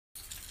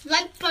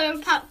Like for your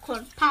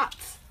popcorn.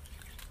 Pops.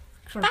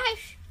 Bye.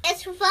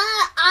 It's for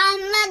our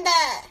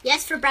mother.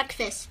 Yes, for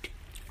breakfast.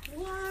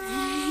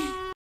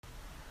 Wow.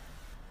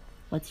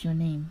 What's your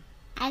name?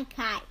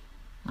 Okay.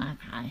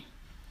 Okay.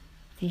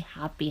 Say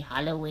happy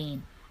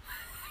Halloween.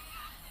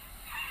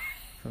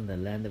 From the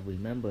land of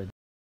remember.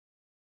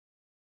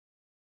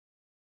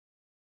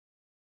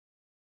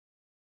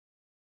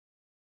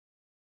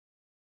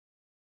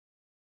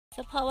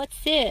 So Paul,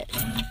 what's this?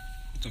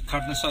 It's a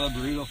carne asada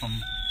burrito from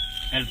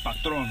El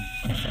Patron.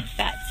 It's a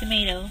fat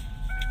tomato.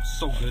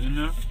 So good in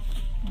there.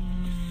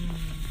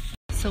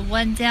 So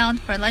 1 down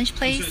for lunch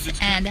place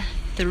and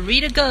 3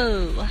 to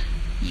go.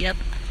 Yep.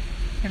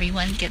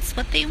 Everyone gets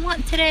what they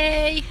want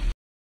today.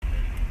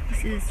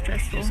 This is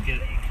stressful.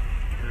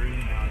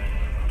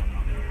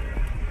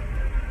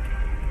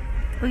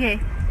 Okay,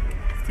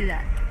 let's do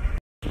that.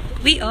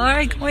 We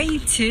are going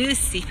to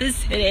Seafood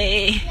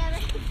City.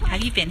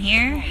 Have you been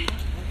here?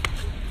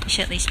 You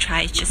should at least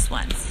try it just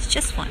once.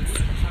 Just once.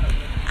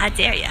 I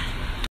dare ya.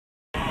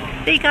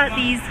 They got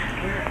these,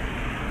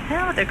 I don't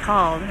know what they're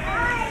called,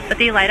 but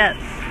they light up.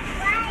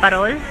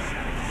 Parol.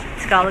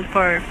 Tagalog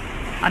for,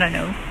 I don't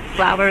know,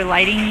 flower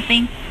lighting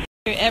thing.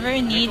 If you're ever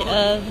in need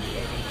of,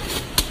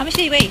 how much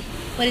do you weigh?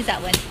 What is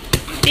that one?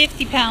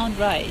 50-pound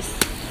rice.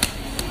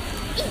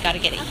 You gotta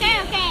get it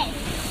here. Okay.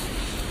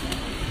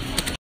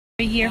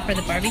 We're here for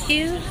the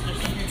barbecue.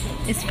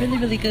 It's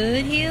really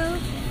good here.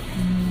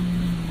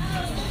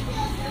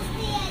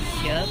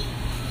 Yup.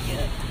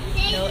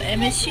 No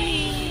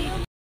MSG.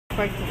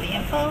 Pork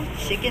liempo,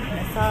 chicken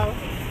masal,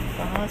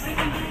 hummus,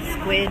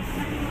 squid,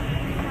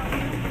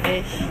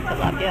 fish,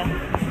 tilapia.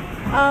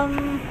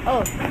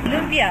 Oh,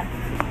 lumpia.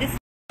 This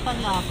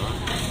falafel.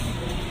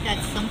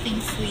 That's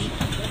something sweet.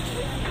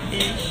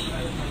 Fish,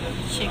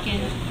 chicken,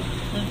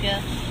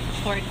 lumpia,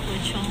 pork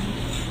lechon,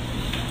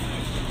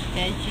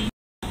 veggie.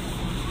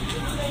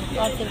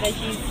 Lots of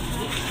veggies.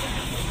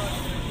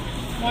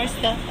 More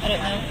stuff. I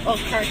don't know. Oh,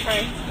 car.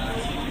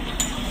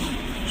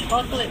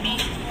 Chocolate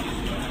meat.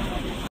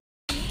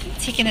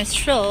 Taking a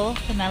stroll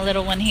with my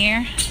little one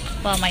here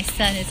while my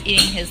son is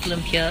eating his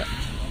lumpia.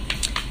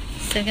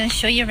 So I'm gonna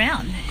show you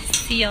around.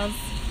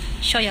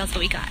 Show y'all what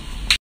we got.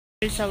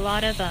 There's a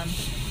lot of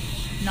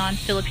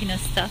non-Filipino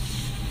stuff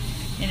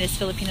in this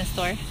Filipino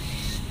store.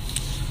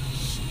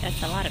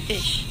 That's a lot of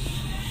fish,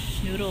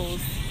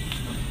 noodles.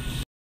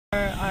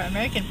 Our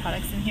American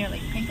products in here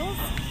like Pringles.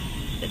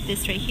 But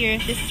this right here,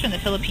 this is from the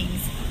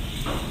Philippines.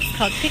 It's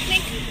called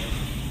Picnic.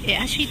 It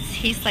actually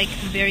tastes like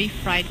very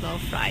fried well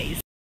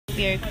fries.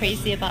 We are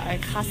crazy about our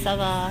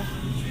cassava,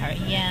 our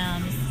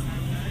yams,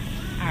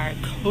 our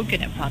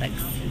coconut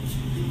products.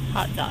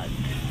 Hot dog,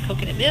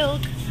 coconut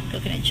milk,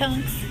 coconut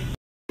chunks.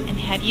 And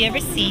have you ever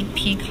seen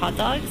pink hot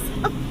dogs?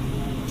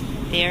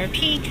 They're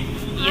pink.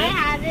 Yep. I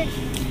haven't.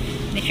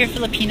 And if you're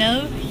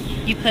Filipino,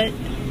 you put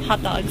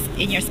hot dogs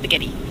in your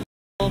spaghetti.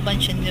 A whole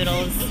bunch of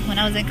noodles. When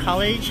I was in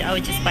college, I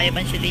would just buy a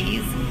bunch of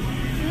these.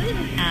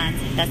 And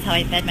that's how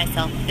I fed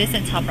myself. This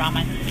and top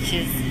ramen, which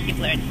is, you've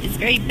learned, is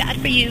very bad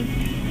for you.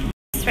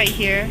 This right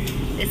here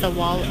is a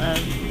wall of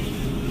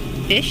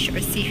fish or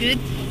seafood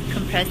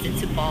compressed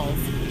into balls.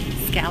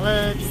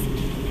 Scallops,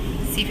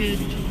 seafood,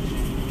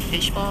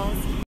 fish balls.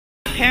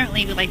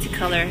 Apparently we like to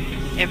color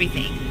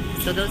everything.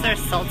 So those are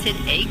salted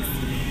eggs.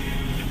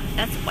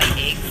 That's white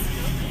eggs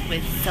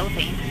with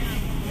cellophane.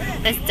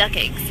 That's duck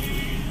eggs.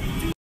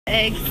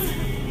 Eggs,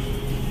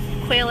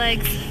 quail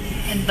eggs,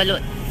 and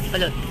balut.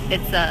 Balut.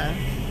 It's a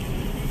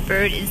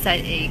bird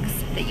inside eggs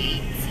that you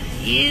eat.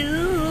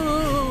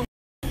 Ew!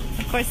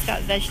 Of course it's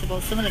got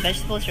vegetables. Some of the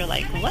vegetables you're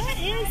like, what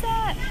is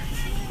that?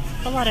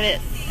 A lot of it,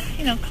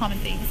 you know, common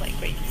things like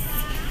grapes,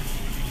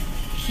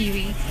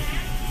 kiwi.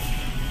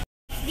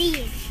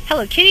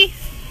 Hello Kitty?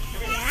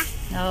 Yeah.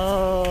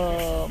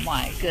 Oh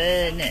my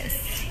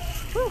goodness.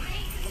 Whew.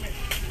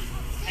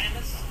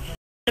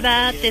 What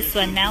about this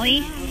one,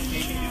 Maui?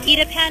 Eat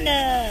a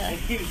panda.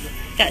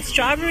 Got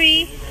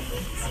strawberry.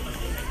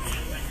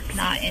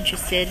 Not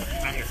interested.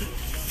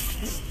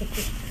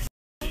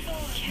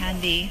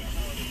 Candy.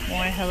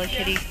 More Hello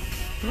Kitty.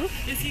 Ooh.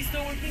 Is he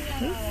still working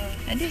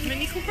at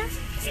Mini Cooper?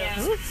 Yeah.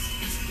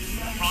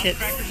 Chips.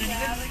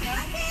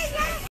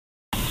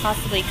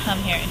 Possibly come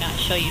here and not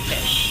show you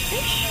fish.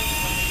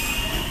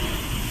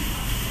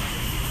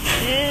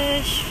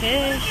 Fish.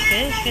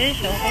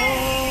 Oh.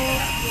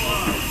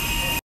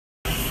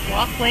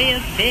 Walkway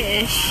of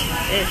fish.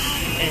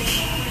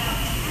 Fish.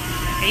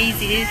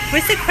 Crazy, dude.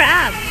 Where's the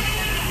crab?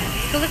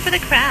 Let's go look for the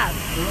crab.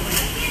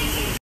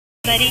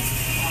 Buddy,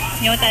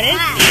 you know what that is?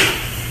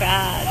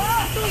 Crab.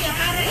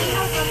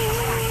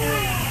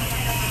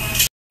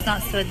 It's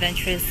not so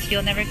adventurous.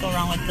 You'll never go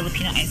wrong with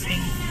Filipino ice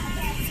cream.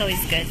 It's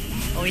always good.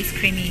 Always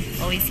creamy.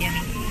 Always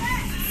yummy.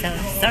 So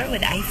start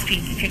with ice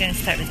cream if you're going to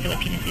start with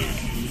Filipino food.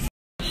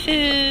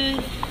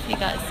 Food. We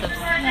got some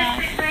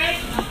snacks.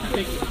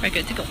 We're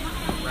good to go.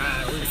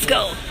 Let's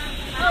go.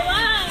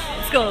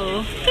 Let's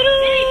go.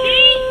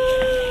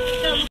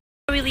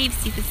 Before we leave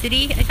Seafood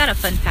City, I got a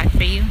fun fact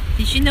for you.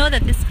 Did you know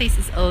that this place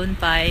is owned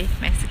by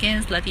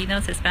Mexicans,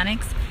 Latinos,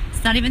 Hispanics?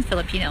 It's not even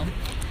Filipino.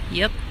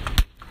 Yep.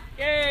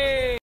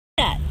 Yay!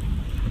 That.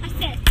 I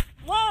said.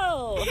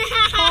 Whoa!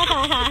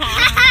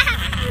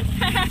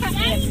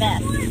 You're a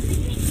mess.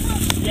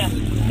 Yeah.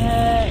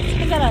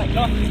 Pick that up.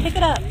 Go. Pick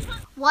it up.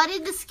 What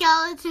did the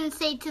skeleton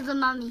say to the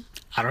mummy?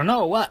 I don't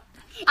know what.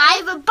 I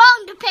have a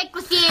bone to pick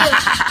with you.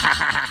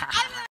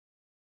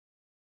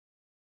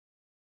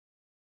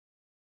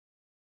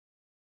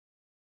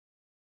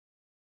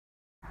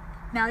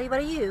 Mally, what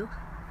are you?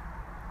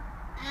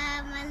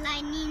 I'm a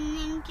lightning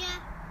ninja.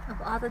 Of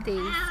all the days,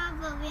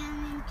 I'm a real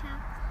ninja.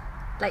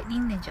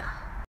 lightning ninja.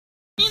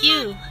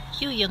 You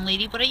young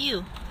lady, what are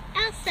you?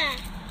 Elsa.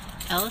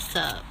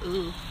 Elsa.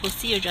 Ooh, we'll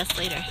see your dress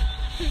later.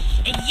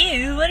 And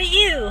you, what are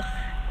you?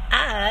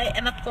 I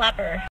am a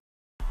flapper.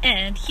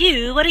 And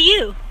you, what are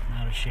you?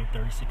 Out of shape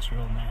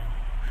 36-year-old man.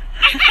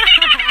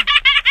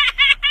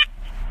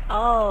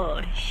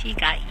 Oh, she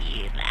got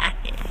you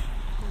laughing.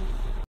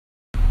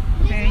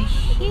 We're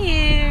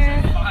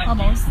here.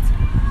 Almost.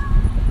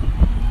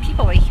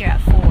 People were here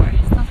at 4.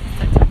 It's not supposed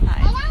to start till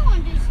 5. All I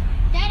want is,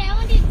 Dad, I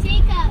want to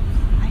take up.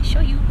 I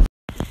show you.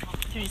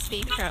 There's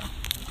Baby Girl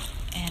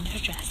and her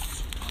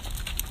dress.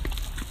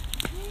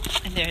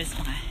 And there's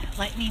my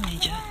lightning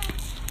ninja.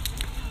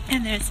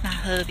 And there's my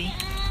hubby.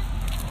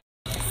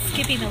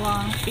 Skipping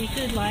along free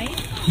food line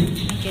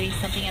and getting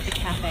something at the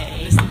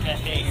cafe. It's the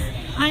cafe here.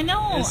 I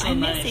know, It's so I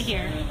miss nice. it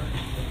here.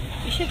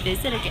 We should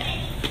visit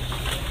again.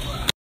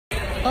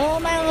 Oh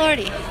my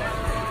lordy.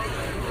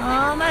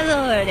 Oh my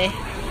lordy.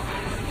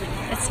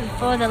 That's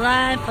for the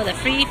line for the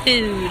free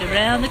food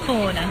around the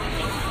corner.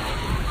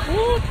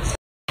 Whoops.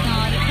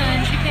 On the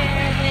country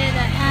fair with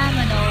the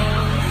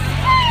animals.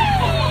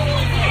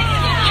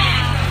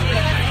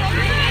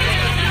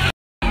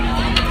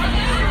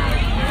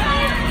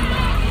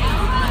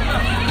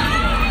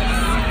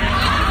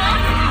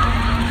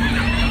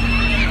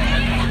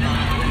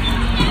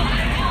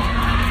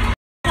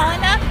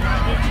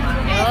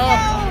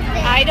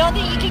 I don't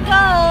think you can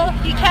go.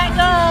 You can't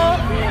go.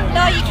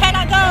 No, you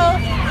cannot go.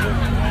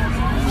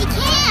 You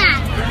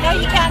can't. No,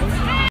 you can't.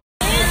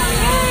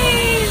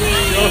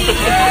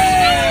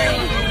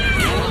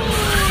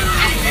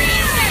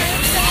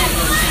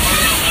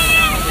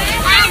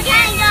 I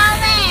can't go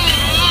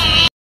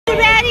in. You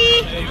ready?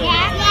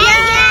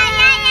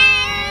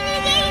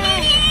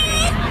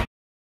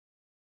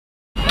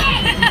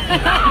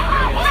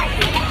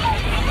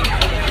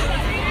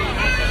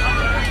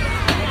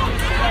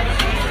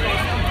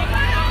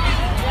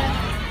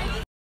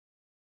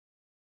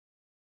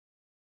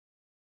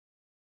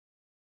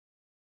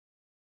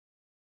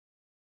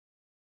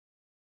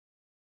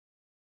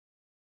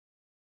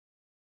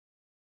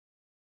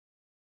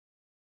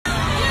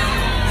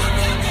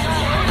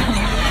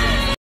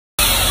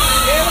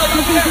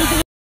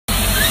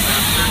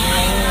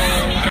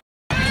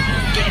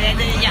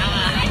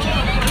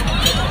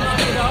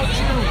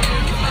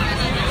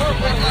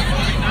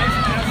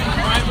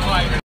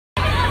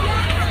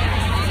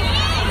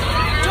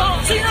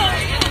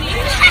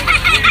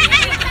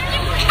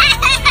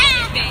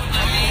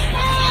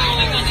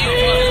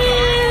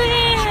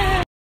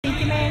 Thank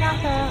you,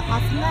 Maranatha.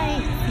 Awesome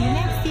night. See you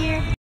next year.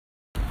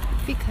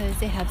 Because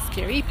they have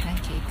scary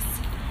pancakes.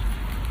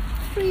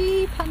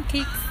 Free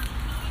pancakes.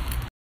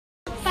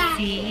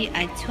 See,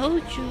 I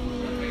told you.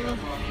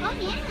 Oh,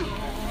 yeah.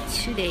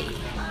 Today,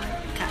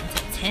 got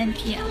until 10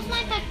 p.m. Who's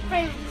my best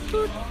friend?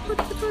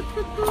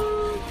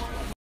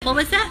 What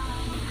was that?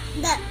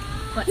 Look.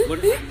 What?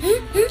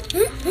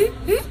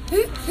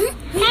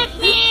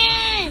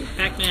 Pac-Man!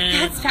 Pac-Man.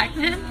 That's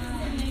Pac-Man?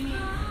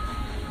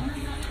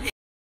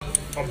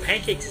 On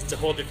pancakes, it's a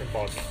whole different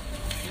ballgame.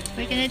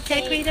 We're gonna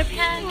decorate our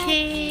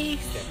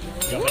pancakes.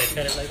 You want me to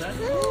cut it like that?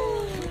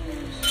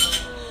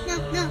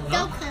 No,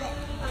 don't cut it.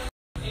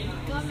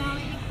 Go on,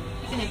 Molly.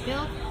 You're gonna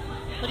build?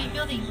 What are you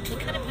building? What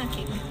kind of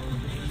pancake?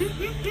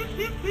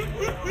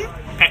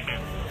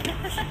 Pac-Man.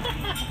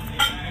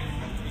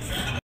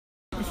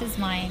 This is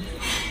mine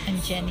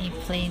and Jenny,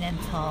 plain and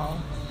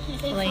tall.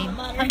 Plain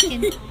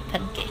pumpkin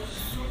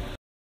pancakes.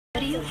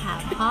 What do you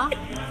have, huh?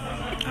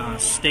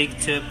 Steak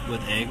tip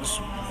with eggs.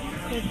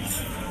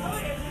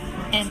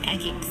 And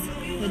pancakes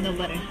with no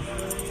butter.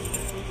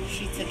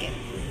 She took it.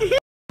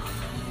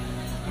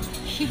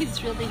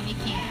 She's really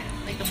making it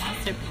like a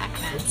monster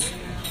Pac-Man.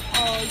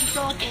 Oh, you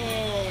broke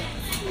it.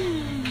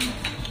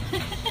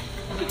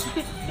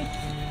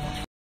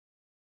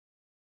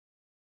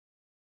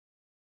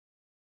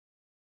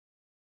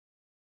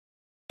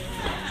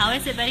 How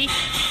is it, buddy?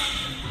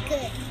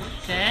 Good.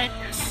 Good?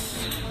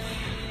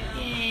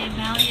 Yay,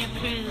 Mally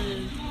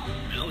approved.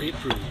 Mally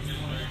approved.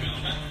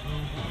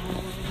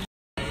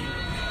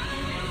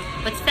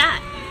 What's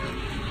that?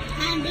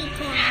 Candy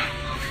corn.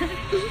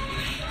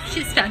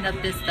 She's found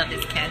out this stuff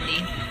is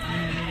candy.